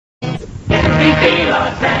Hey,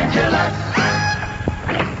 Los Angeles.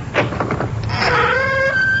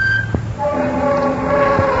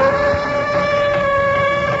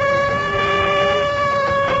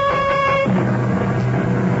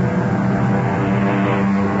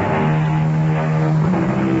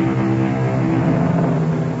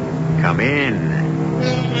 Come in.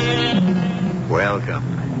 Welcome.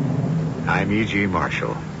 I'm E.G.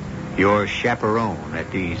 Marshall, your chaperone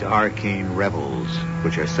at these arcane revels,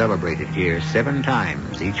 which are celebrated here 7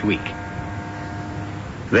 times each week.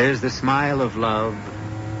 There's the smile of love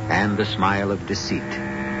and the smile of deceit,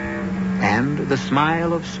 and the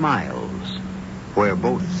smile of smiles, where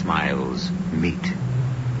both smiles meet.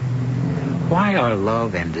 Why are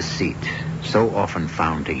love and deceit so often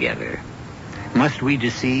found together? Must we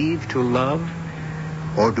deceive to love,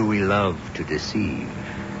 or do we love to deceive?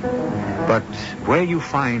 But where you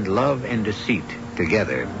find love and deceit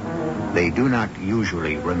together, they do not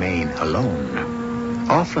usually remain alone.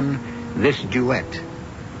 Often, this duet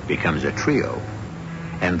becomes a trio,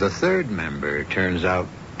 and the third member turns out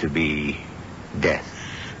to be death.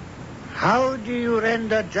 How do you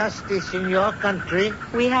render justice in your country?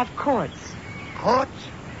 We have courts. Courts?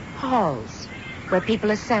 Halls, where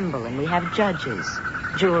people assemble, and we have judges,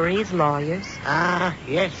 juries, lawyers. Ah,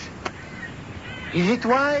 yes. Is it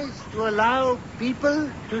wise to allow people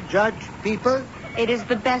to judge people? It is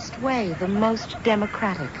the best way, the most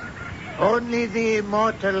democratic. Only the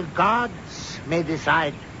immortal gods may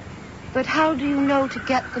decide. But how do you know to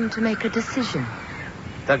get them to make a decision?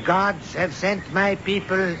 The gods have sent my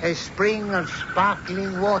people a spring of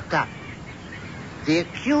sparkling water. The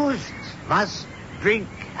accused must drink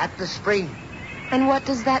at the spring. And what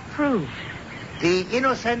does that prove? The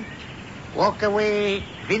innocent walk away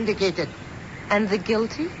vindicated. And the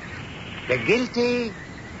guilty? The guilty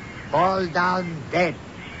fall down dead.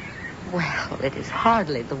 Well, it is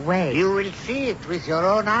hardly the way. You will see it with your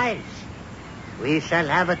own eyes. We shall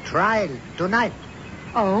have a trial tonight.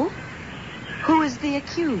 Oh? Who is the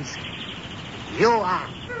accused? You are.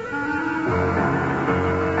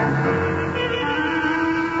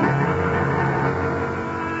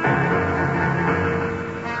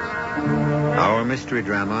 Our mystery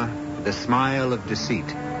drama, The Smile of Deceit,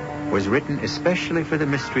 was written especially for the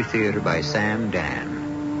Mystery Theater by Sam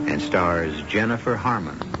Dan and stars Jennifer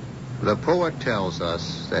Harmon. The poet tells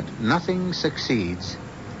us that nothing succeeds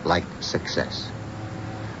like success.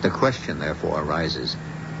 The question, therefore, arises,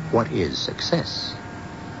 what is success?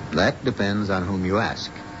 That depends on whom you ask.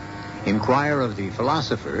 Inquire of the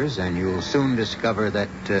philosophers, and you'll soon discover that,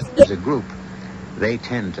 as a group, they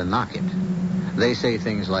tend to knock it. They say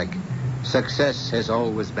things like, success has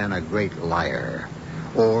always been a great liar,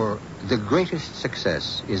 or the greatest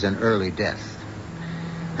success is an early death.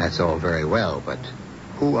 That's all very well, but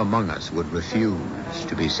who among us would refuse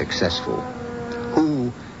to be successful?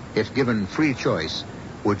 Who, if given free choice,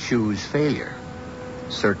 would choose failure?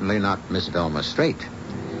 Certainly not Miss Velma Straight.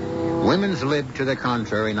 Women's lib to the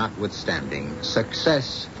contrary notwithstanding,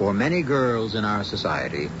 success for many girls in our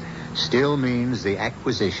society still means the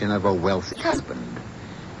acquisition of a wealthy husband.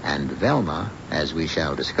 And Velma, as we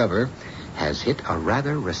shall discover, has hit a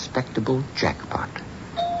rather respectable jackpot.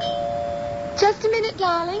 Just a minute,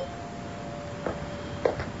 darling.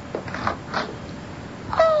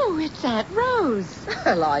 Oh, it's Aunt Rose.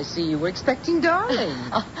 Well, I see you were expecting darling.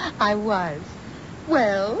 I was.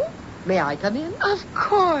 Well, may I come in? Of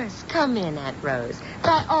course. Come in, Aunt Rose.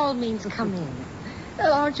 By all means, come in.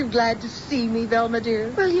 Well, aren't you glad to see me, Velma,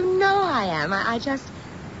 dear? Well, you know I am. I just...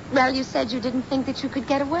 Well, you said you didn't think that you could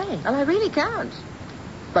get away. Well, I really can't.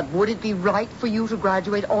 But would it be right for you to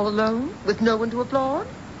graduate all alone, with no one to applaud?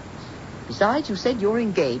 Besides, you said you're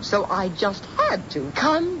engaged, so I just had to.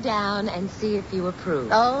 Come down and see if you approve.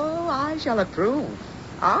 Oh, I shall approve.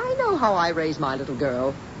 I know how I raise my little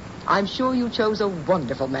girl. I'm sure you chose a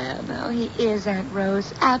wonderful man. Oh, he is, Aunt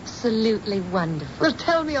Rose. Absolutely wonderful. Well,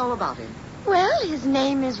 tell me all about him. Well, his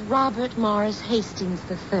name is Robert Morris Hastings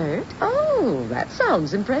III. Oh, that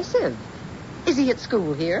sounds impressive. Is he at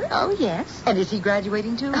school here? Oh, yes. And is he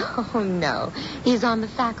graduating too? Oh, no. He's on the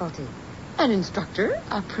faculty. An instructor?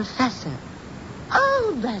 A professor.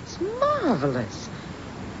 Oh, that's marvelous.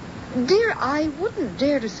 Dear, I wouldn't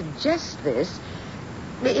dare to suggest this.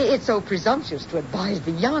 It's so presumptuous to advise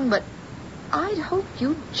the young, but I'd hope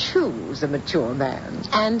you'd choose a mature man.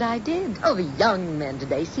 And I did. Oh, the young men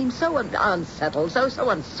today seem so unsettled, so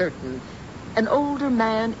uncertain. An older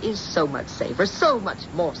man is so much safer, so much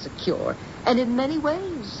more secure, and in many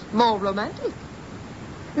ways more romantic.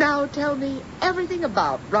 Now tell me everything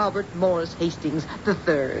about Robert Morris Hastings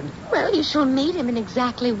III. Well, you shall meet him in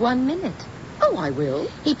exactly 1 minute. Oh, I will.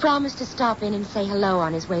 He promised to stop in and say hello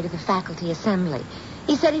on his way to the faculty assembly.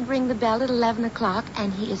 He said he'd ring the bell at 11 o'clock,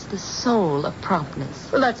 and he is the soul of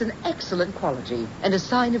promptness. Well, that's an excellent quality and a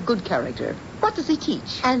sign of good character. What does he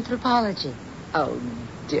teach? Anthropology. Oh,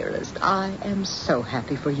 dearest, I am so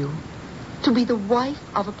happy for you. To be the wife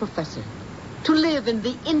of a professor. To live in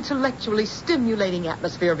the intellectually stimulating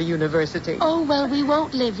atmosphere of a university. Oh, well, we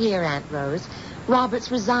won't live here, Aunt Rose.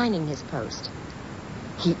 Robert's resigning his post.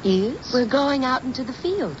 He is? We're going out into the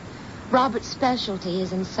field. Robert's specialty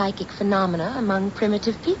is in psychic phenomena among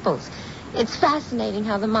primitive peoples. It's fascinating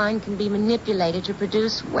how the mind can be manipulated to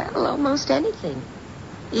produce, well, almost anything.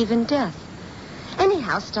 Even death.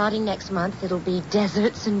 Anyhow, starting next month, it'll be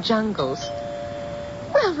deserts and jungles.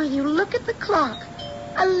 Well, will you look at the clock?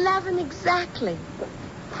 11 exactly.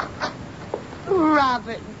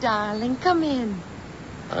 Robert, darling, come in.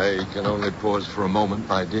 I can only pause for a moment,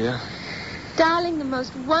 my dear. Darling, the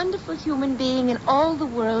most wonderful human being in all the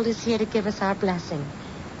world is here to give us our blessing.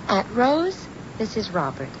 Aunt Rose, this is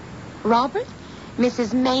Robert. Robert,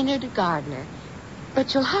 Mrs. Maynard Gardner.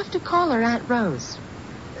 But you'll have to call her Aunt Rose.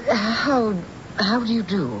 How do you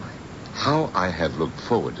do? How I have looked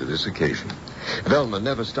forward to this occasion. Velma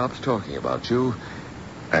never stops talking about you.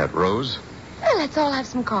 Aunt Rose? Well, let's all have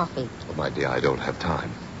some coffee. Oh, my dear, I don't have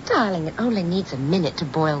time. Darling, it only needs a minute to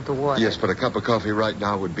boil the water. Yes, but a cup of coffee right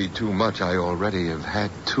now would be too much. I already have had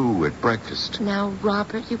 2 at breakfast. Now,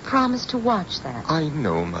 Robert, you promised to watch that. I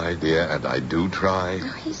know, my dear, and I do try.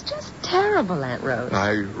 Oh, he's just terrible, Aunt Rose.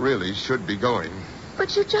 I really should be going.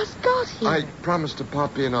 But you just got here. I promised to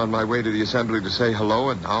pop in on my way to the assembly to say hello,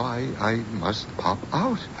 and now I must pop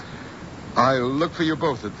out. I'll look for you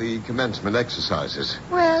both at the commencement exercises.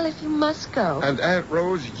 Well, if you must go. And Aunt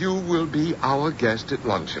Rose, you will be our guest at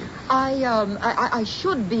luncheon. I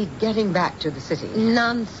should be getting back to the city.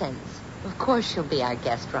 Nonsense. Of course you'll be our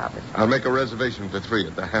guest, Robert. I'll make a reservation for 3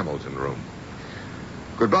 at the Hamilton room.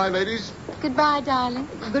 Goodbye, ladies. Goodbye, darling.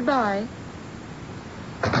 Goodbye.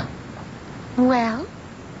 Well?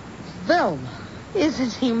 Velma.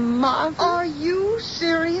 Isn't he marvelous? Are you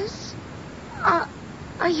serious?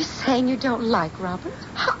 Are you saying you don't like Robert?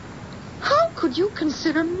 How could you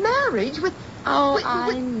consider marriage with... Oh,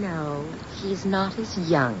 I know. He's not as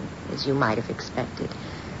young as you might have expected.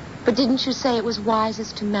 But didn't you say it was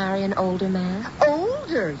wisest to marry an older man?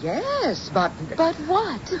 Older, yes, but... But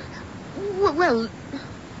what? Well,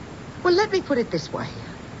 let me put it this way.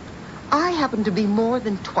 I happen to be more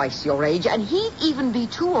than twice your age, and he'd even be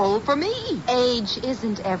too old for me. Age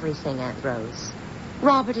isn't everything, Aunt Rose.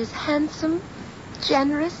 Robert is handsome,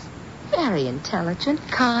 generous, very intelligent,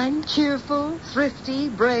 kind, cheerful, thrifty,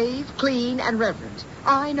 brave, clean, and reverent.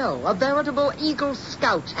 I know, a veritable Eagle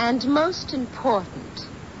Scout. And most important,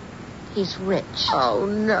 he's rich. Oh,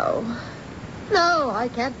 no. No, I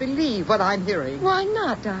can't believe what I'm hearing. Why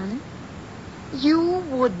not, darling? You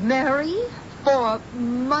would marry for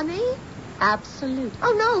money? Absolutely.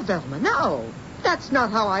 Oh, no, Velma, no. That's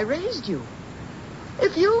not how I raised you.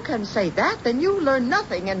 If you can say that, then you learn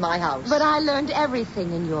nothing in my house. But I learned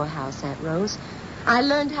everything in your house, Aunt Rose. I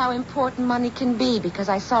learned how important money can be because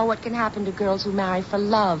I saw what can happen to girls who marry for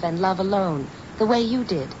love and love alone, the way you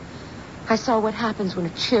did. I saw what happens when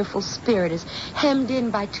a cheerful spirit is hemmed in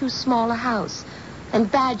by too small a house and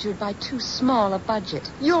badgered by too small a budget.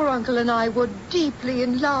 Your uncle and I were deeply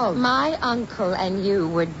in love. My uncle and you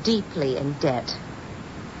were deeply in debt.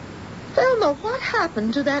 Velma, what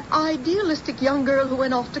happened to that idealistic young girl who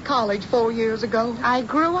went off to college 4 years ago? I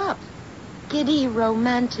grew up. Giddy,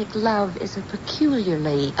 romantic love is a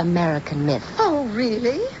peculiarly American myth. Oh,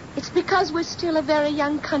 really? It's because we're still a very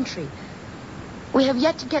young country. We have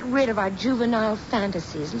yet to get rid of our juvenile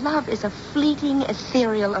fantasies. Love is a fleeting,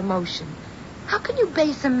 ethereal emotion. How can you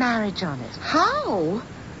base a marriage on it? How?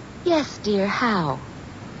 Yes, dear, how?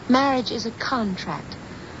 Marriage is a contract.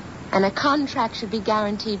 And a contract should be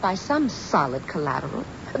guaranteed by some solid collateral.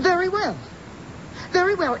 Very well.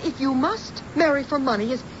 Very well. If you must marry for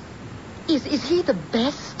money, is he the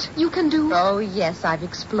best you can do? Oh, yes, I've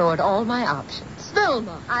explored all my options.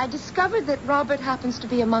 Velma. I discovered that Robert happens to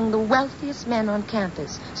be among the wealthiest men on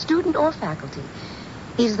campus, student or faculty.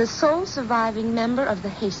 He's the sole surviving member of the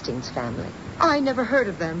Hastings family. I never heard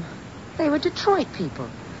of them. They were Detroit people.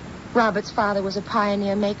 Robert's father was a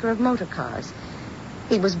pioneer maker of motor cars.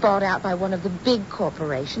 He was bought out by one of the big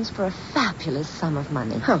corporations for a fabulous sum of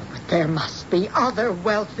money. Oh, but there must be other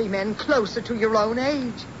wealthy men closer to your own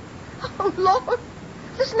age. Oh, Lord.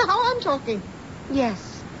 Listen, now I'm talking.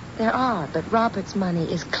 Yes, there are, but Robert's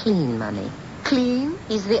money is clean money. Clean?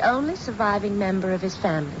 He's the only surviving member of his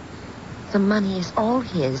family. The money is all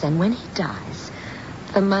his, and when he dies,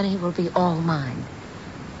 the money will be all mine.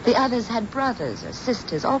 The others had brothers or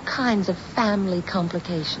sisters, all kinds of family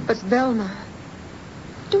complications. But, Velma,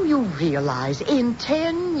 do you realize in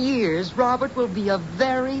 10 years Robert will be a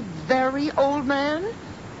very, very old man?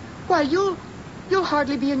 Why, you'll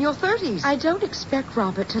hardly be in your 30s. I don't expect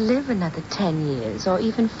Robert to live another 10 years or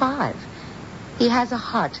even 5. He has a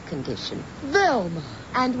heart condition. Velma!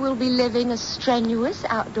 And will be living a strenuous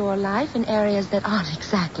outdoor life in areas that aren't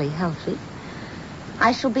exactly healthy.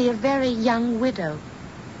 I shall be a very young widow.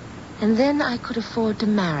 And then I could afford to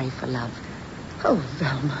marry for love. Oh,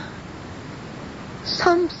 Velma.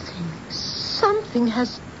 Something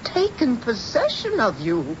has taken possession of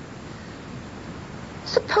you.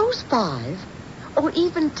 Suppose 5 or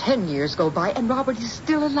even 10 years go by and Robert is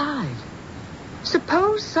still alive.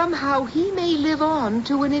 Suppose somehow he may live on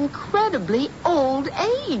to an incredibly old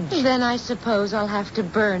age. Then I suppose I'll have to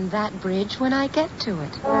burn that bridge when I get to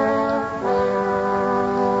it.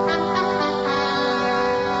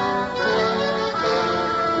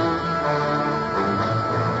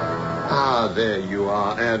 There you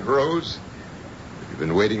are, Aunt Rose. Have you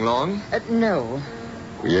been waiting long? No.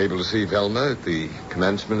 Were you able to see Velma at the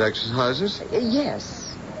commencement exercises?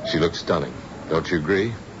 Yes. She looks stunning. Don't you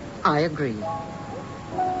agree? I agree.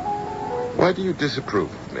 Why do you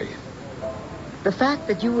disapprove of me? The fact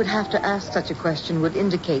that you would have to ask such a question would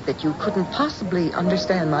indicate that you couldn't possibly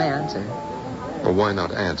understand my answer. Well, why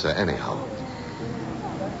not answer anyhow?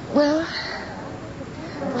 Well,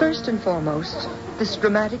 first and foremost, this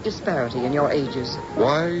dramatic disparity in your ages.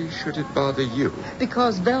 Why should it bother you?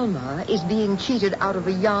 Because Velma is being cheated out of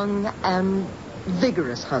a young and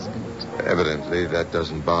vigorous husband. Evidently, that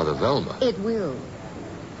doesn't bother Velma. It will.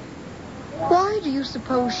 Why do you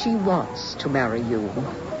suppose she wants to marry you?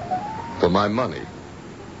 For my money.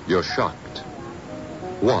 You're shocked.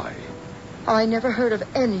 Why? I never heard of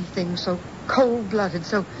anything so cold-blooded,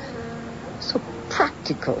 so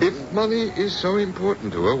practical. If money is so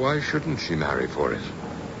important to her, why shouldn't she marry for it?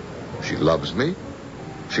 She loves me.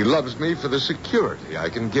 She loves me for the security I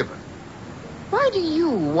can give her. Why do you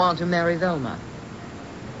want to marry Velma?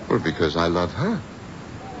 Well, because I love her.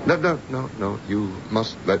 No. You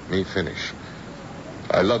must let me finish.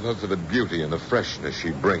 I love her for the beauty and the freshness she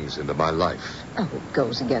brings into my life. Oh, it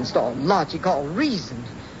goes against all logic, all reason.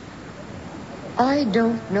 I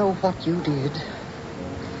don't know what you did.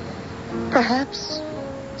 Perhaps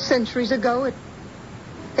centuries ago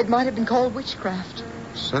it might have been called witchcraft.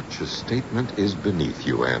 Such a statement is beneath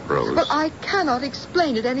you, Aunt Rose. But I cannot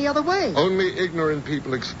explain it any other way. Only ignorant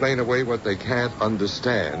people explain away what they can't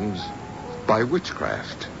understand by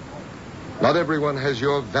witchcraft. Not everyone has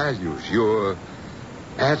your values, your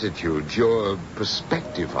attitude, your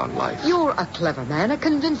perspective on life. You're a clever man, a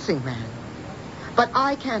convincing man. But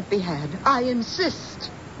I can't be had. I insist.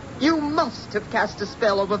 You must have cast a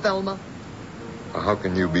spell over Velma. How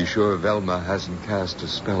can you be sure Velma hasn't cast a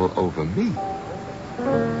spell over me?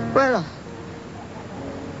 Well,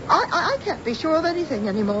 I can't be sure of anything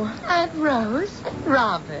anymore. Aunt Rose,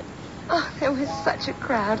 Robert. Oh, there was such a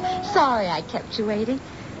crowd. Sorry I kept you waiting.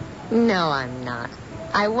 No, I'm not.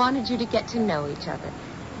 I wanted you to get to know each other.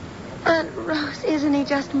 Aunt Rose, isn't he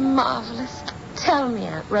just marvelous? Tell me,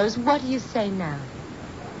 Aunt Rose, what do you say now?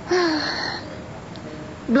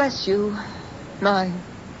 Bless you, my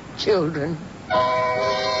children.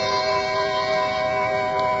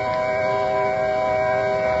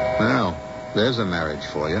 Well, there's a marriage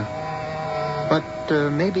for you. But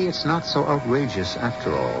maybe it's not so outrageous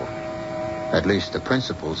after all. At least the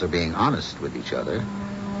principals are being honest with each other.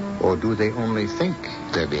 Or do they only think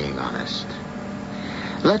they're being honest?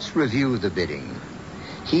 Let's review the bidding.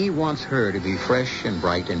 He wants her to be fresh and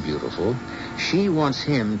bright and beautiful. She wants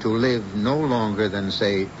him to live no longer than,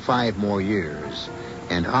 say, 5 more years.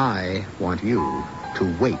 And I want you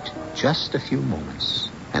to wait just a few moments.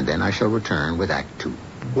 And then I shall return with Act 2.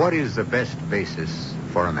 What is the best basis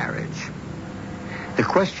for a marriage? The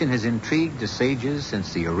question has intrigued the sages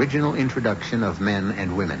since the original introduction of men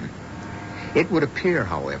and women. It would appear,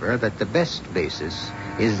 however, that the best basis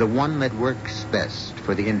is the one that works best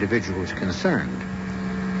for the individuals concerned.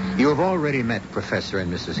 You have already met Professor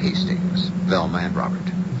and Mrs. Hastings, Velma and Robert,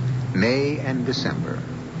 May and December.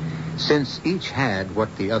 Since each had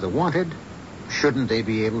what the other wanted, shouldn't they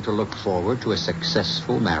be able to look forward to a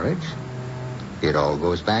successful marriage? It all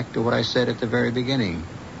goes back to what I said at the very beginning.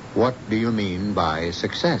 What do you mean by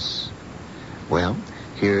success? Well,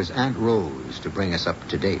 here's Aunt Rose to bring us up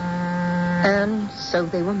to date. And so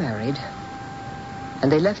they were married.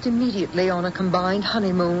 And they left immediately on a combined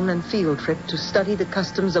honeymoon and field trip to study the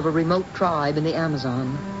customs of a remote tribe in the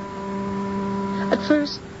Amazon. At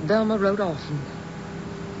first, Velma wrote often.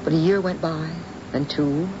 But a year went by, then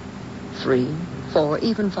 2, 3, 4,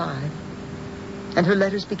 even 5. And her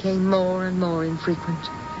letters became more and more infrequent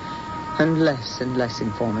and less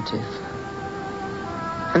informative.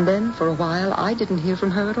 And then, for a while, I didn't hear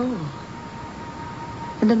from her at all.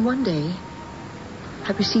 And then one day,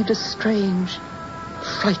 I received a strange,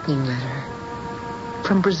 frightening letter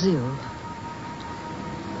from Brazil.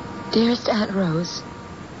 Dearest Aunt Rose,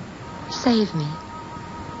 save me.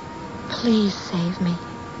 Please save me.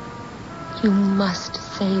 You must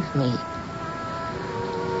save me.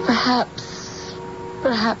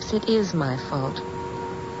 Perhaps it is my fault.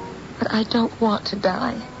 But I don't want to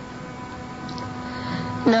die.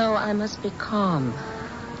 No, I must be calm.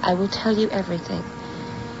 I will tell you everything.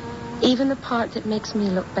 Even the part that makes me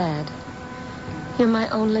look bad. You're my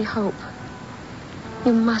only hope.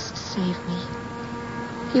 You must save me.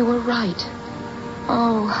 You were right.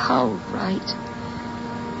 Oh, how right.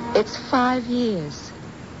 It's 5 years.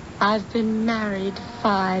 I've been married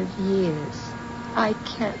 5 years. I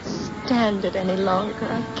can't stand it any longer.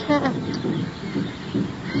 I can't.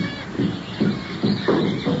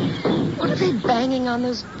 What are they banging on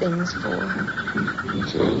those things for?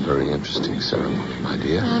 It's a very interesting ceremony, my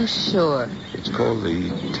dear. I'm sure. It's called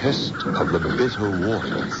the Test of the Bitter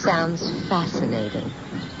Water. Sounds fascinating.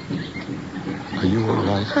 Are you all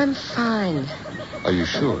right? I'm fine. Are you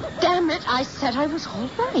sure? Damn it, I said I was all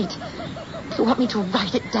right. You want me to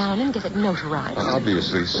write it down and get it notarized?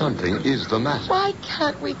 Obviously, something is the matter. Why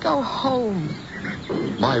can't we go home?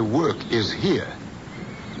 My work is here.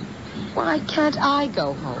 Why can't I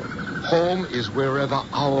go home? Home is wherever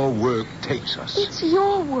our work takes us. It's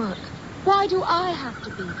your work. Why do I have to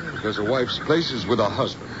be here? Because a wife's place is with her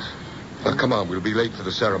husband. Now, come on, we'll be late for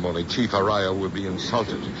the ceremony. Chief Araya will be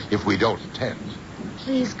insulted if we don't attend.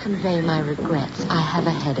 Please convey my regrets. I have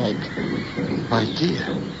a headache. My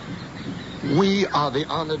dear, we are the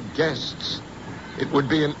honored guests. It would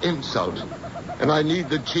be an insult, and I need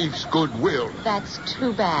the chief's goodwill. That's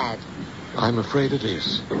too bad. I'm afraid it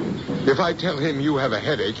is. If I tell him you have a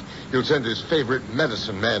headache, he'll send his favorite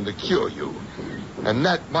medicine man to cure you. And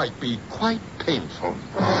that might be quite painful.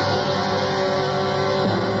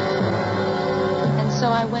 And so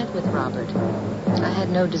I went with Robert. I had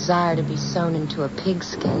no desire to be sewn into a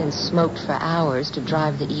pigskin and smoked for hours to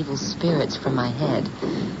drive the evil spirits from my head.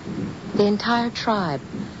 The entire tribe,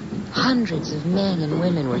 hundreds of men and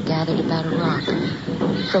women, were gathered about a rock,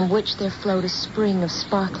 from which there flowed a spring of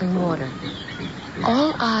sparkling water.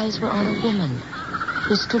 All eyes were on a woman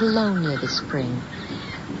who stood alone near the spring.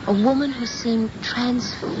 A woman who seemed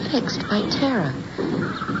transfixed by terror.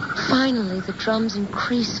 Finally, the drums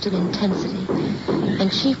increased in intensity,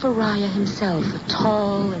 and Chief Araya himself, a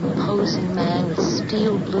tall, imposing man with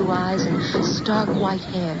steel blue eyes and stark white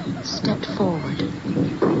hair, stepped forward.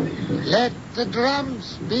 Let the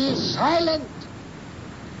drums be silent.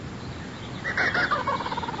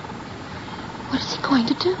 What is he going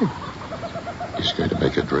to do? He's going to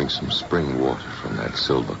make her drink some spring water from that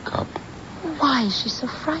silver cup. Why is she so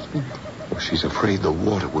frightened? Well, she's afraid the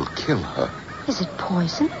water will kill her. Is it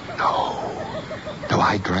poison? No,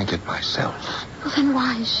 I drank it myself. Well, then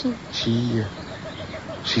why is she...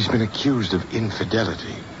 She's been accused of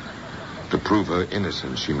infidelity. To prove her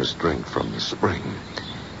innocence, she must drink from the spring.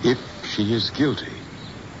 If she is guilty,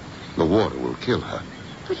 the water will kill her.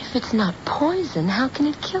 But if it's not poison, how can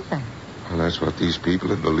it kill her? And that's what these people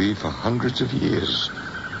have believed for hundreds of years.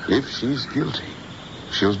 If she's guilty,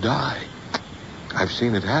 she'll die. I've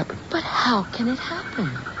seen it happen. But how can it happen?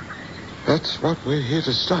 That's what we're here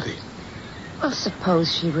to study. Well,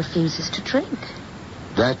 suppose she refuses to drink.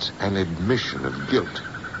 That's an admission of guilt.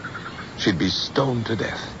 She'd be stoned to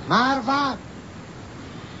death. Marva,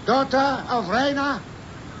 daughter of Reina,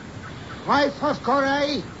 wife of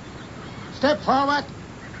Corey, step forward.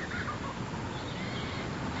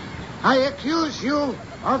 I accuse you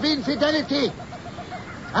of infidelity.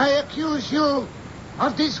 I accuse you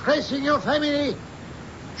of disgracing your family,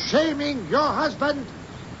 shaming your husband,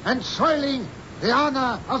 and soiling the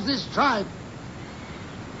honor of this tribe.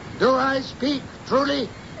 Do I speak truly?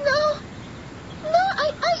 No,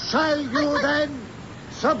 I... Shall you then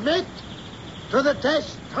submit to the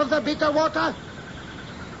test of the bitter water?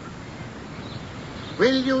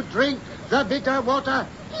 Will you drink the bitter water?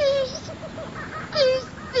 Please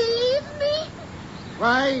believe me.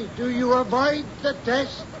 Why do you avoid the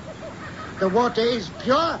test? The water is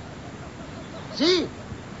pure. See,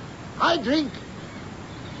 I drink.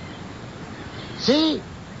 See,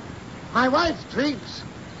 my wife drinks.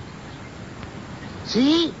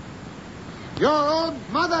 See, your own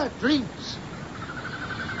mother drinks.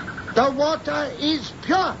 The water is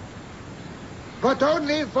pure, but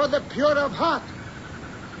only for the pure of heart.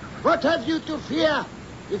 What have you to fear?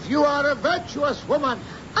 if you are a virtuous woman.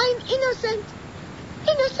 I'm innocent.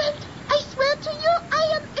 Innocent. I swear to you, I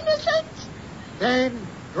am innocent. Then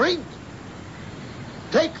drink.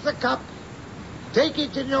 Take the cup. Take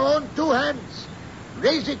it in your own 2 hands.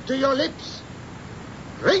 Raise it to your lips.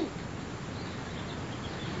 Drink.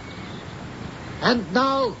 And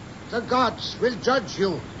now the gods will judge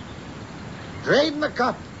you. Drain the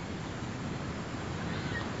cup.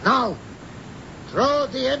 Now, throw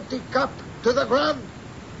the empty cup to the ground.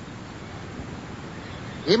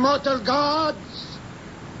 Immortal gods,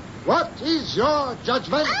 what is your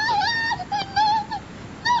judgment?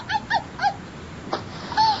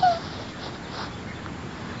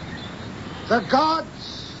 The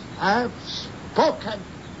gods have spoken.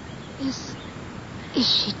 Is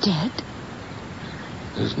she dead?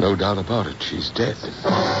 There's no doubt about it. She's dead.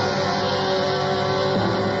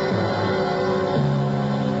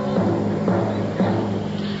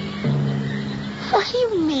 What do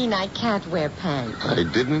you mean I can't wear pants? I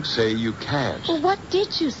didn't say you can't. Well, what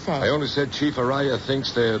did you say? I only said Chief Araya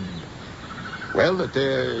thinks that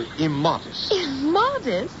they're immodest.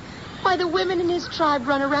 Immodest? Why, the women in his tribe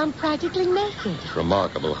run around practically naked. It's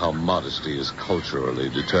remarkable how modesty is culturally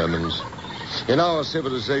determined. In our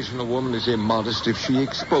civilization, a woman is immodest if she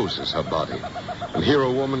exposes her body. And here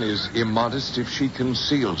a woman is immodest if she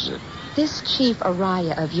conceals it. This Chief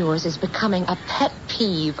Araya of yours is becoming a pet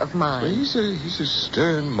peeve of mine. Well, he's a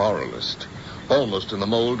stern moralist, almost in the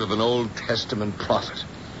mold of an Old Testament prophet.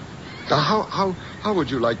 Now, how would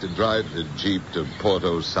you like to drive the Jeep to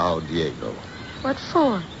Porto Sao Diego? What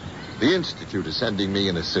for? The Institute is sending me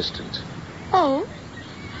an assistant. Oh,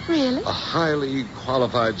 really? A highly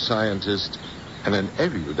qualified scientist and an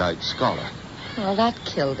erudite scholar. Well, that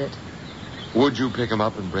killed it. Would you pick him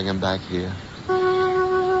up and bring him back here?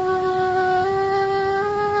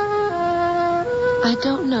 I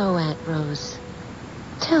don't know, Aunt Rose.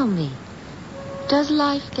 Tell me, does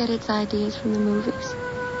life get its ideas from the movies?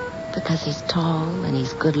 Because he's tall and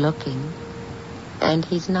he's good looking. And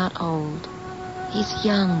he's not old. He's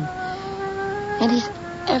young. And he's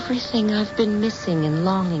everything I've been missing and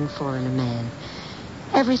longing for in a man.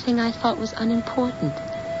 Everything I thought was unimportant.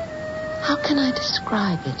 How can I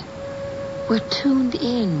describe it? We're tuned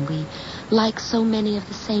in. We like so many of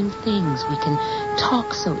the same things. We can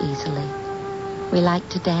talk so easily. We like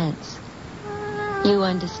to dance. You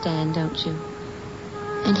understand, don't you?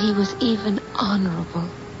 And he was even honorable.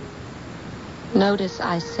 Notice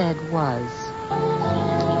I said was.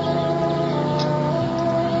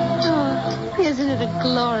 Isn't it a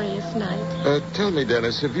glorious night? Tell me,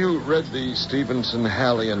 Dennis, have you read the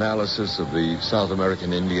Stevenson-Halley analysis of the South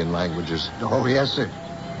American Indian languages? Oh, yes, sir.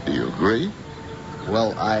 Do you agree?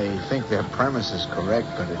 Well, I think their premise is correct,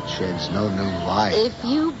 but it sheds no new light. If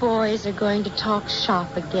you boys are going to talk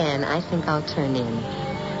shop again, I think I'll turn in.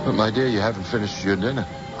 But, my dear, you haven't finished your dinner.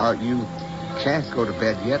 You can't go to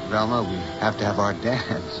bed yet, Velma. We have to have our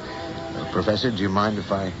dance. Professor, do you mind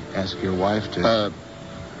if I ask your wife to...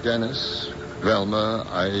 Dennis, Velma,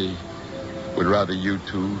 I would rather you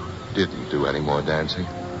two didn't do any more dancing.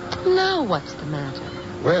 Now what's the matter?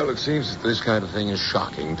 Well, it seems that this kind of thing is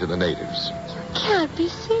shocking to the natives. You can't be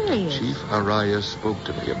serious. Chief Araya spoke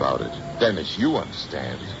to me about it. Dennis, you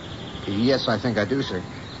understand. Yes, I think I do, sir.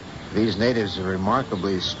 These natives are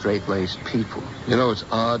remarkably straight-laced people. You know, it's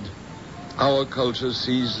odd. Our culture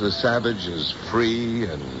sees the savage as free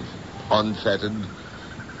and unfettered.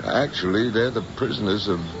 Actually, they're the prisoners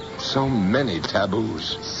of so many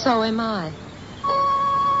taboos. So am I.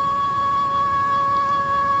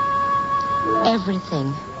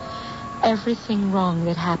 Everything wrong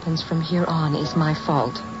that happens from here on is my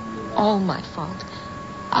fault. All my fault.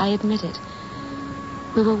 I admit it.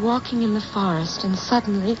 We were walking in the forest and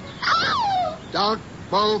suddenly... Don't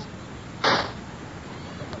move.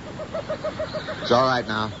 It's all right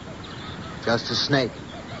now. Just a snake.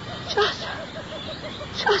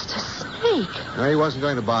 Just a snake. No, he wasn't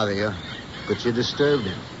going to bother you, but you disturbed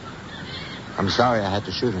him. I'm sorry I had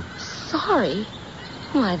to shoot him. Sorry?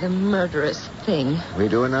 Why, the murderous thing. We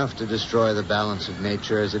do enough to destroy the balance of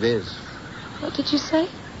nature as it is. What did you say?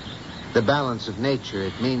 The balance of nature,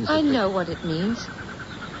 it means... I know what it means.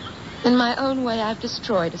 In my own way, I've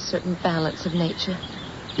destroyed a certain balance of nature.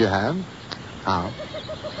 You have? How?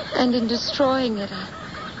 And in destroying it,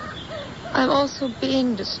 I'm also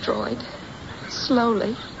being destroyed.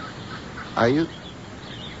 Slowly. Are you...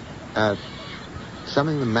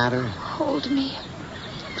 something the matter? Hold me.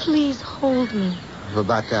 Please hold me.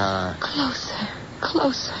 About,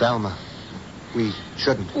 Closer. Velma, we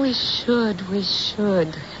shouldn't. We should.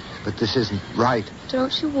 But this isn't right.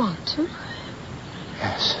 Don't you want to?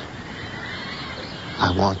 Yes.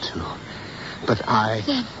 I want to. But I...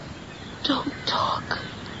 Then don't talk.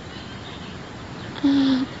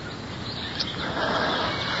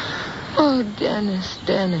 Oh,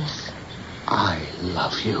 Dennis. I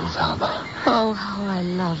love you, Velma. Oh, how I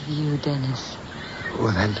love you, Dennis.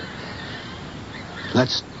 Well, then,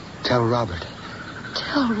 let's tell Robert.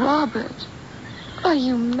 Tell Robert? Are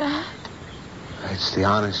you mad? It's the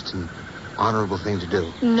honest and honorable thing to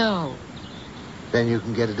do. No. Then you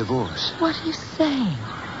can get a divorce. What are you saying?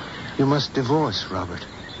 You must divorce Robert.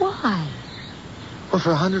 Why? Well, for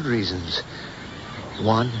 100 reasons.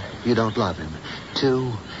 1, you don't love him.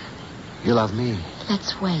 2, you love me.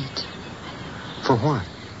 Let's wait. For what?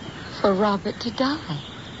 For Robert to die.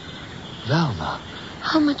 Velma.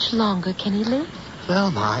 How much longer can he live?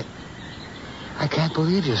 Velma, I can't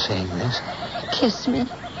believe you're saying this. Kiss me.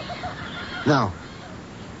 No,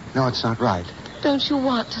 it's not right. Don't you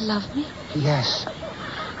want to love me? Yes.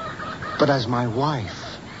 But as my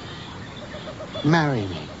wife, marry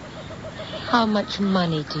me. How much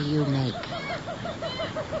money do you make?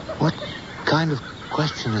 What kind of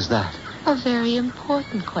question is that? A very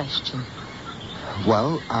important question.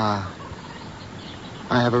 Well, I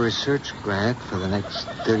have a research grant for the next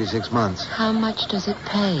 36 months. How much does it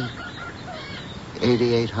pay?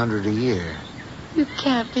 $8,800 a year. You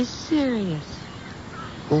can't be serious.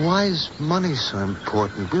 Well, why is money so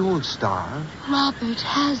important? We won't starve. Robert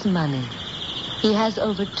has money. He has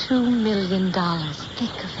over $2 million.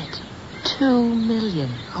 Think of it. $2 million.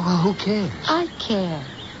 Oh, well, who cares? I care.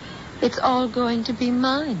 It's all going to be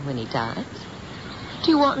mine when he dies.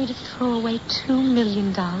 Do you want me to throw away $2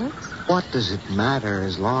 million? What does it matter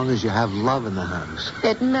as long as you have love in the house?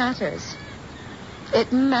 It matters.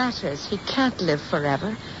 It matters. He can't live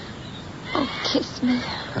forever. Oh, kiss me.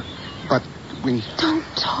 But we... Don't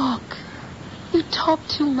talk. You talk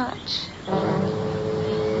too much.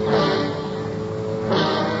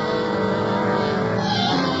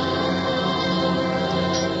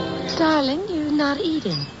 Darling, you're not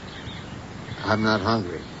eating. I'm not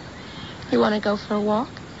hungry. You want to go for a walk?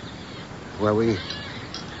 Well, we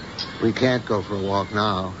can't go for a walk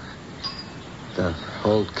now. The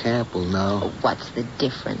whole camp will know. Oh, what's the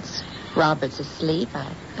difference? Robert's asleep.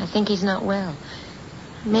 I think he's not well.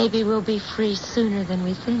 Maybe we'll be free sooner than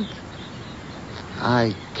we think.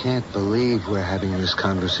 I can't believe we're having this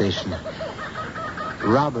conversation.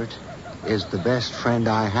 Robert is the best friend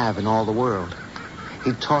I have in all the world.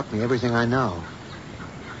 He taught me everything I know.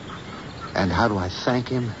 And how do I thank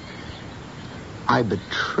him? I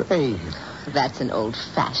betrayed him. That's an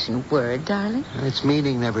old-fashioned word, darling. Its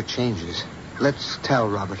meaning never changes. Let's tell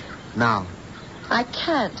Robert now. I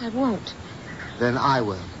can't. I won't. Then I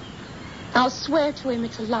will. I'll swear to him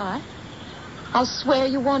it's a lie. I'll swear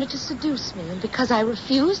you wanted to seduce me, and because I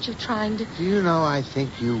refused, you're trying to... Do you know I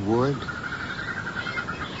think you would?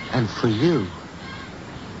 And for you,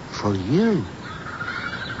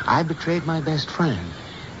 I betrayed my best friend.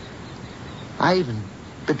 I even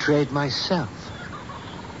betrayed myself.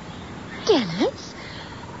 Dennis?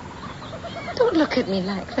 Don't look at me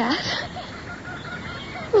like that.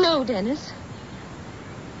 No, Dennis.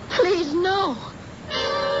 Please, no.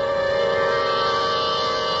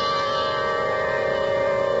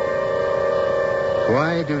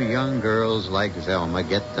 Why do young girls like Velma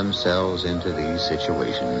get themselves into these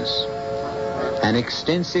situations? An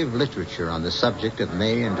extensive literature on the subject of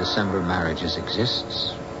May and December marriages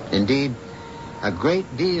exists. Indeed, a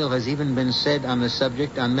great deal has even been said on the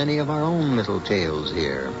subject on many of our own little tales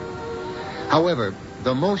here. However,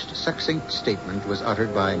 the most succinct statement was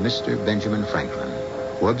uttered by Mr. Benjamin Franklin,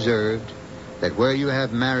 who observed that where you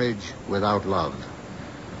have marriage without love,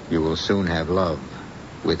 you will soon have love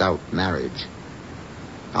without marriage.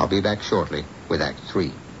 I'll be back shortly with Act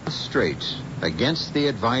 3. Straight, against the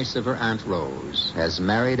advice of her Aunt Rose, has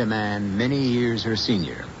married a man many years her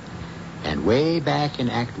senior. And way back in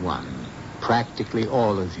Act 1, practically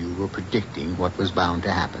all of you were predicting what was bound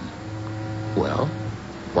to happen. Well,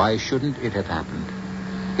 why shouldn't it have happened?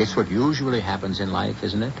 It's what usually happens in life,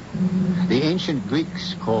 isn't it? The ancient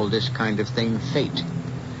Greeks called this kind of thing fate.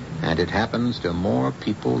 And it happens to more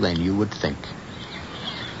people than you would think.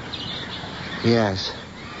 Yes.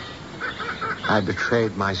 I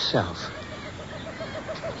betrayed myself.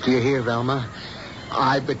 Do you hear, Velma?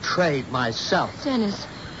 I betrayed myself. Dennis,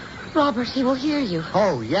 Robert, he will hear you.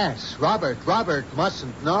 Oh, yes. Robert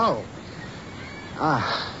mustn't know.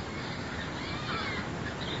 I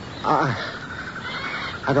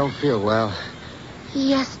don't feel well.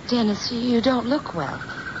 Yes, Dennis, you don't look well.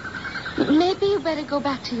 Maybe you better go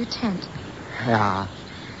back to your tent. Yeah,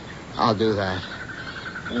 I'll do that.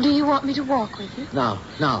 Do you want me to walk with you? No.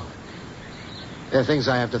 There are things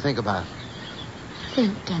I have to think about.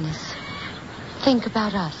 Think, Dennis. think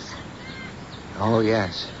about us. Oh,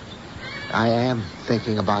 yes. I am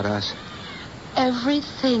thinking about us.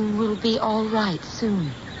 Everything will be all right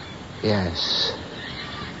soon. Yes.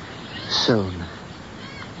 Soon.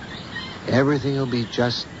 Everything will be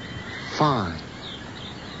just fine.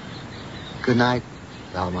 Good night,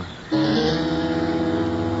 Velma.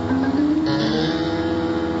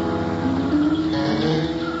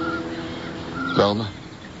 Velma?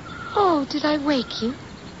 Oh, did I wake you?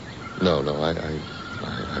 No,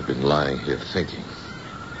 I've been lying here thinking.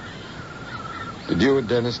 Did you and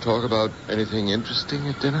Dennis talk about anything interesting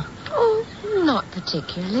at dinner? Oh, not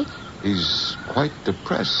particularly. He's quite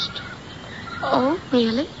depressed. Oh,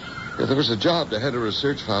 really? Yeah, there was a job to head a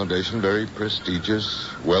research foundation, very prestigious,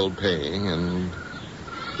 well-paying, and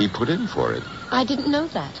he put in for it. I didn't know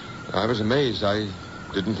that. I was amazed. I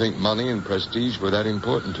didn't think money and prestige were that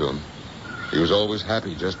important to him. He was always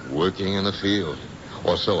happy just working in the field.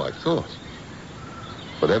 Or so I thought.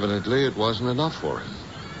 But evidently it wasn't enough for him.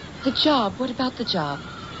 The job? What about the job?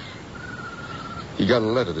 He got a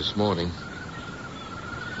letter this morning.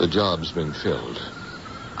 The job's been filled.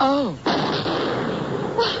 Oh.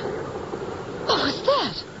 What was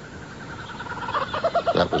that?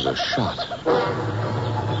 That was a shot.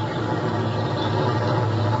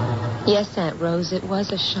 Yes, Aunt Rose, it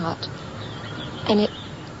was a shot. And it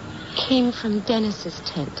came from Dennis's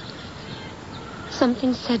tent.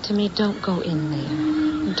 Something said to me, don't go in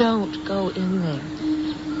there. Don't go in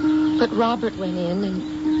there. But Robert went in,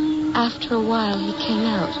 and after a while, he came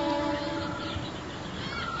out.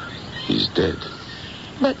 He's dead.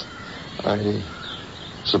 But I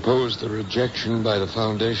suppose the rejection by the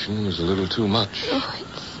foundation was a little too much. oh,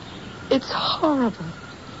 it's horrible.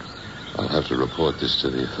 I'll have to report this to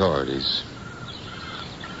the authorities.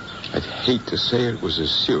 I'd hate to say it was a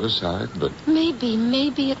suicide, but...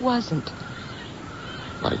 Maybe it wasn't.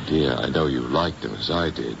 My dear, I know you liked him as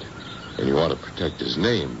I did, and you want to protect his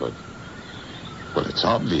name, but it's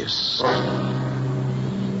obvious.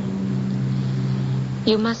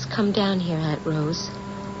 You must come down here, Aunt Rose.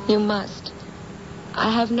 You must.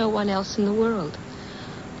 I have no one else in the world.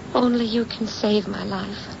 Only you can save my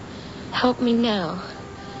life. Help me now.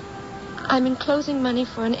 I'm enclosing money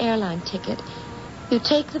for an airline ticket. You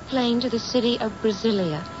take the plane to the city of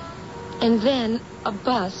Brasilia, and then a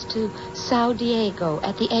bus to Sao Diego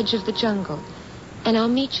at the edge of the jungle. And I'll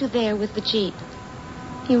meet you there with the jeep.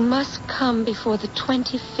 You must come before the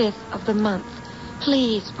 25th of the month.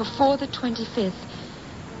 Please, before the 25th.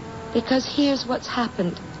 Because here's what's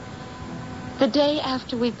happened. The day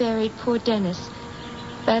after we buried poor Dennis,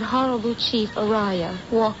 that horrible Chief Araya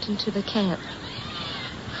walked into the camp.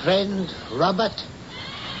 Friend Robert.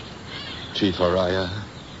 Chief Araya,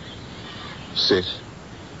 sit.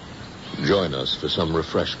 Join us for some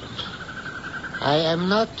refreshment. I am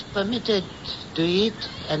not permitted to eat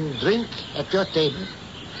and drink at your table.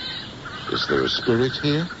 Is there a spirit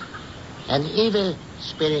here? An evil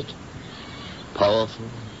spirit. Powerful?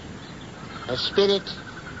 A spirit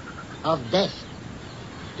of death.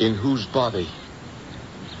 In whose body?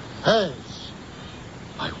 Hers.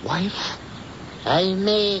 My wife? I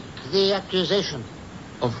make the accusation.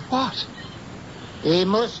 Of what? The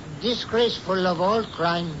most disgraceful of all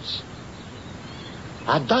crimes.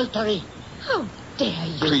 Adultery. How dare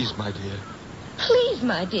you? Please, my dear. Please,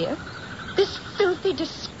 my dear. This filthy,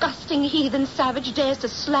 disgusting, heathen savage dares to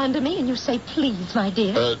slander me, and you say, please, my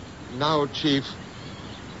dear. Now, Chief,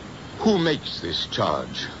 who makes this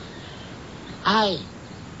charge? I,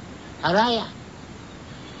 Araya,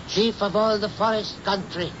 chief of all the forest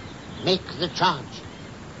country, make the charge.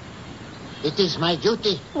 It is my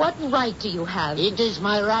duty. What right do you have? It is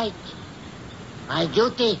my right. My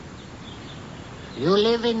duty. You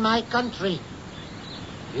live in my country.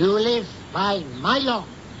 You live by my law.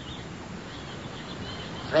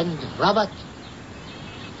 Friend Robert,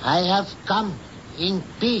 I have come in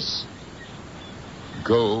peace.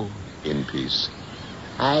 Go in peace.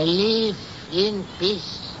 I live in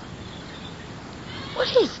peace. What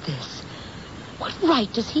is this? What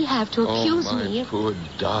right does he have to accuse me my of... poor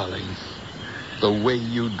darling. The way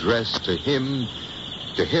you dress to him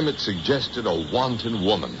it suggested a wanton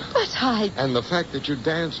woman. But And the fact that you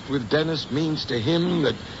danced with Dennis means to him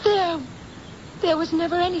that... There was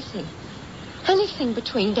never anything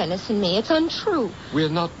between Dennis and me. It's untrue. We're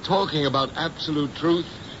not talking about absolute truth.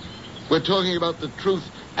 We're talking about the truth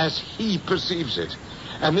as he perceives it.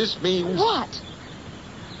 And this means... What?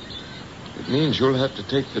 It means you'll have to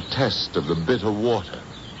take the test of the bitter water.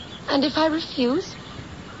 And if I refuse?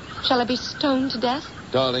 Shall I be stoned to death?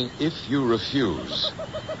 Darling, if you refuse,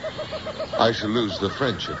 I shall lose the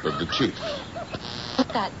friendship of the chief.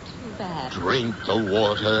 That's too bad. Drink the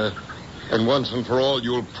water, And once and for all,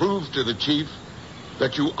 you'll prove to the chief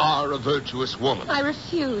that you are a virtuous woman. I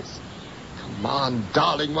refuse. Come on,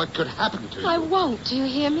 darling, what could happen to you? I won't. Do you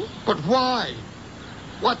hear me? But why?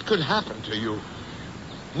 What could happen to you?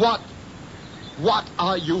 What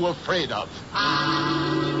are you afraid of?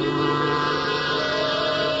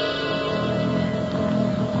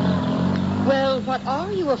 Well, what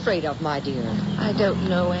are you afraid of, my dear? I don't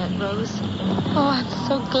know, Aunt Rose. Oh, I'm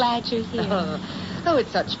so glad you're here. Oh,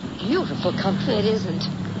 it's such beautiful country. It isn't.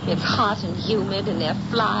 It's hot and humid, and there are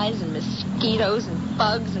flies and mosquitoes and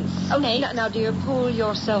bugs and snakes. Now, dear, pull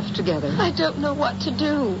yourself together. I don't know what to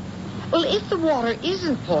do. Well, if the water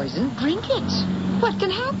isn't poisoned, drink it. What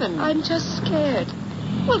can happen? I'm just scared.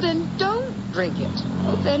 Well, then don't drink it.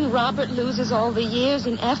 Well, then Robert loses all the years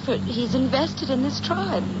and effort he's invested in this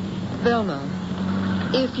tribe. Velma,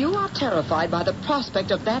 if you are terrified by the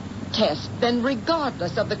prospect of that test, then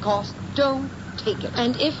regardless of the cost, don't take it.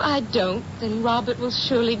 And if I don't, then Robert will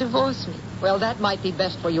surely divorce me. Well, that might be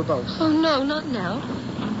best for you both. Oh, no, not now.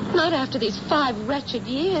 Not after these 5 wretched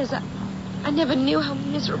years. I never knew how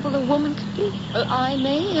miserable a woman could be. I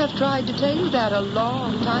may have tried to tell you that a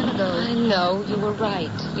long time ago. I know. You were right.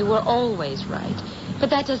 You were always right. But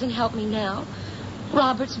that doesn't help me now.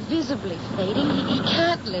 Robert's visibly fading. He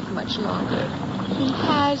can't live much longer. He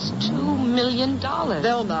has $2 million.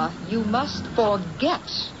 Velma, you must forget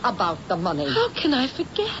about the money. How can I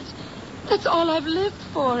forget? That's all I've lived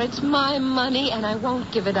for. It's my money, and I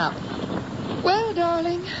won't give it up. Well,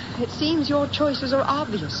 darling, it seems your choices are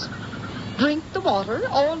obvious. Drink the water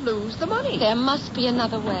or lose the money. There must be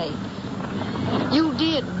another way. You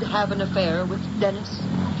did have an affair with Dennis?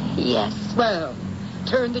 Yes. Well,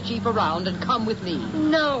 turn the chief around and come with me.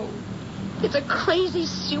 No. It's a crazy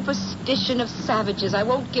superstition of savages. I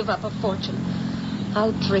won't give up a fortune.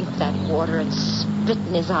 I'll drink that water and spit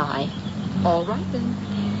in his eye. All right, then.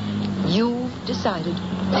 You've decided.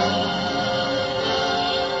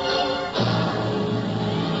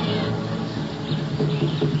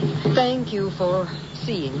 Thank you for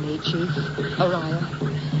seeing me, Chief. Araya.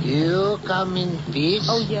 You come in peace?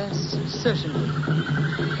 Oh, yes, certainly.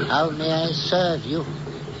 How may I serve you?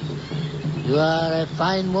 You are a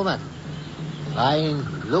fine woman.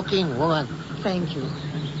 Fine-looking woman. Thank you.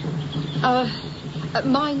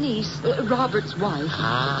 My niece, Robert's wife.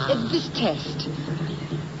 This test.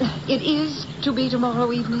 It is to be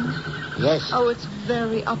tomorrow evening? Yes. Oh, it's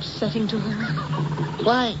very upsetting to her.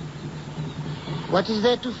 Why? What is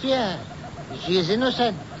there to fear? She is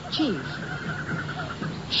innocent. Chief,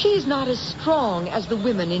 she's not as strong as the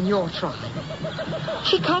women in your tribe.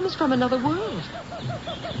 She comes from another world.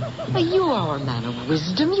 You are a man of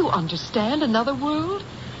wisdom. You understand another world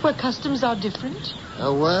where customs are different.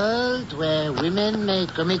 A world where women may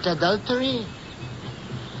commit adultery?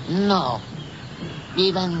 No.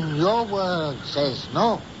 Even your world says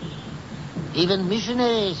no. Even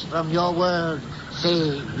missionaries from your world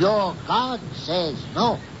say your God says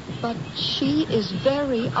no. But she is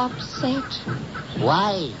very upset.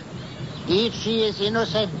 Why? If she is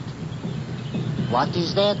innocent, what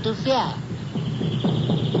is there to fear?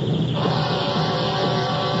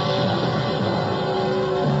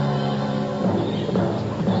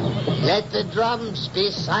 Let the drums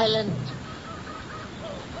be silent.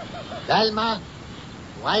 Velma,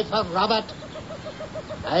 wife of Robert,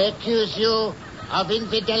 I accuse you of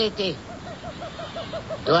infidelity.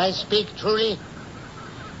 Do I speak truly?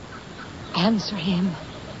 Answer him.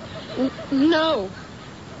 No.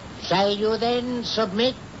 Shall you then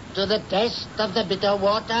submit to the test of the bitter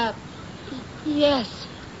water? Yes.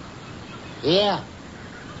 Here,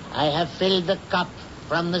 I have filled the cup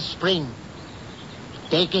from the spring.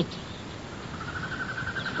 Take it.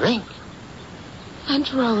 Drink.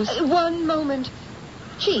 Aunt Rose. One moment.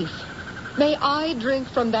 Chief, may I drink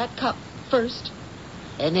from that cup first?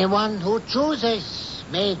 Anyone who chooses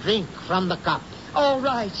may drink from the cup. All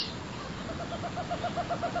right.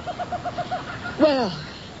 Well,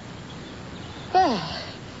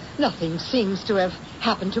 nothing seems to have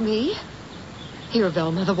happened to me. Here,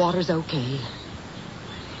 Velma, the water's okay.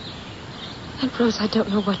 Aunt Rose, I don't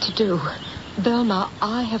know what to do. Velma,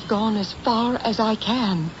 I have gone as far as I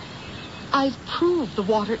can. I've proved the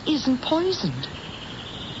water isn't poisoned.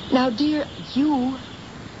 Now, dear, you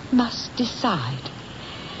must decide.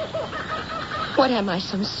 What am I,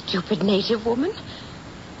 some stupid native woman?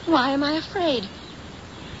 Why am I afraid?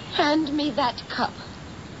 Hand me that cup.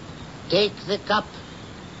 Take the cup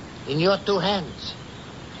in your 2 hands.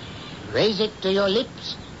 Raise it to your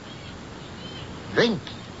lips. Drink.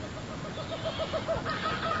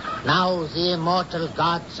 Now the immortal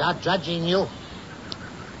gods are judging you.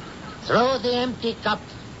 Throw the empty cup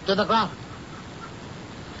to the ground.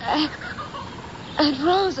 Aunt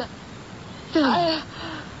Rosa.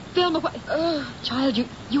 Vilma, what? Child,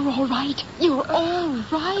 you're all right. You're all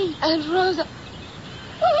right. Aunt Rosa.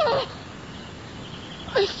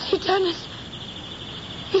 I see Dennis.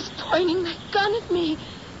 He's pointing that gun at me.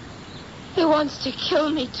 He wants to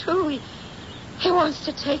kill me, too. He wants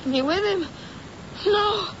to take me with him.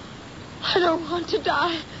 No, I don't want to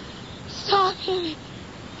die. Stop him.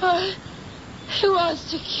 He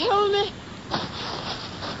wants to kill me.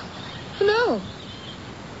 No,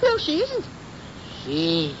 she isn't.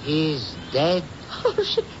 She is dead.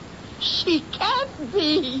 Oh, she can't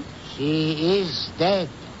be. She is dead.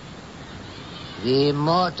 The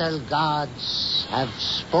immortal gods have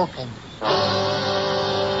spoken.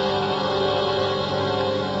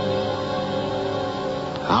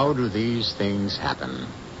 How do these things happen?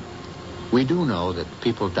 We do know that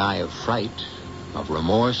people die of fright, of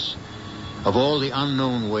remorse, of all the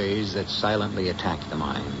unknown ways that silently attack the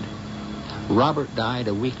mind. Robert died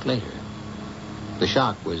a week later. The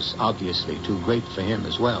shock was obviously too great for him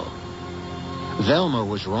as well. Velma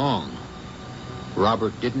was wrong.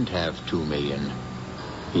 Robert didn't have $2 million.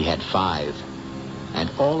 He had 5. And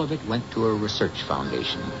all of it went to a research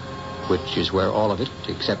foundation, which is where all of it,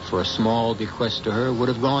 except for a small bequest to her, would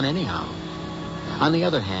have gone anyhow. On the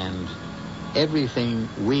other hand, everything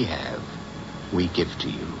we have, we give to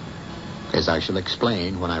you, as I shall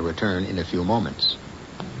explain when I return in a few moments.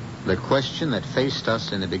 The question that faced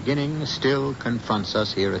us in the beginning still confronts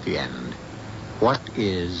us here at the end. What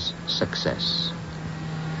is success?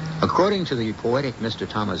 According to the poetic Mr.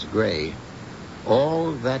 Thomas Gray,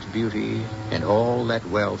 all that beauty and all that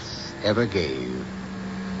wealth ever gave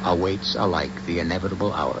awaits alike the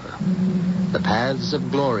inevitable hour. The paths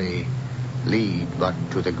of glory lead but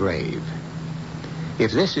to the grave.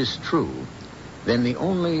 If this is true, then the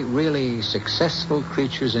only really successful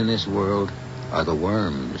creatures in this world are the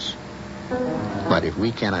worms. But if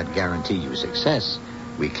we cannot guarantee you success,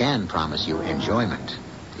 we can promise you enjoyment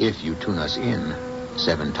if you tune us in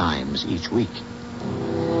 7 times each week.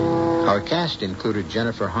 Our cast included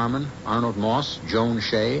Jennifer Harmon, Arnold Moss, Joan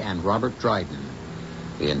Shea, and Robert Dryden.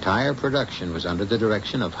 The entire production was under the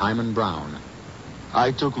direction of Himan Brown.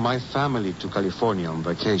 I took my family to California on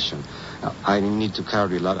vacation. I didn't need to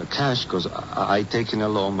carry a lot of cash because I taken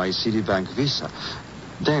along my Citibank Visa.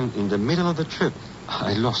 Then, in the middle of the trip,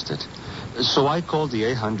 I lost it. So I called the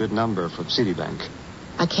 800 number from Citibank.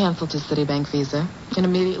 I canceled his Citibank Visa and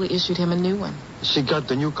immediately issued him a new one. She got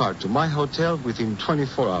the new card to my hotel within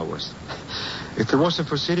 24 hours. If it wasn't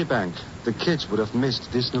for Citibank, the kids would have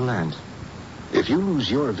missed Disneyland. If you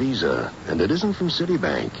lose your visa and it isn't from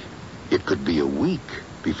Citibank, it could be a week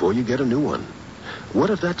before you get a new one.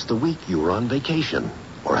 What if that's the week you were on vacation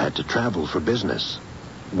or had to travel for business?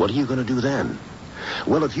 What are you going to do then?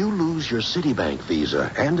 Well, if you lose your Citibank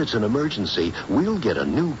Visa and it's an emergency, we'll get a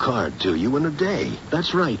new card to you in a day.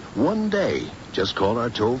 That's right, 1 day. Just call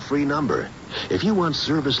our toll-free number. If you want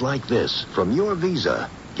service like this from your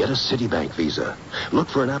Visa, get a Citibank Visa. Look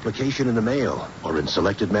for an application in the mail or in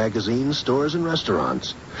selected magazines, stores, and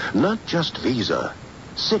restaurants. Not just Visa,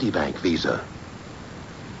 Citibank Visa.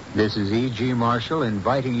 This is E.G. Marshall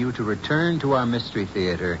inviting you to return to our Mystery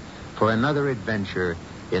Theater for another adventure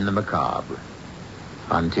in the macabre.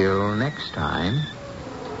 Until next time,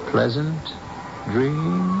 pleasant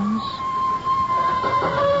dreams.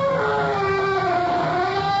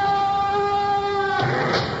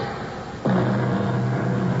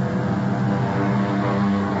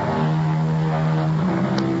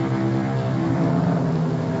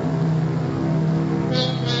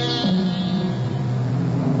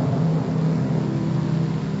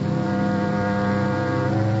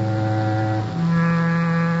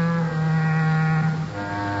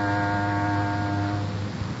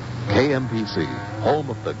 KMPC, home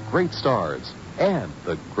of the great stars and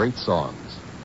the great songs.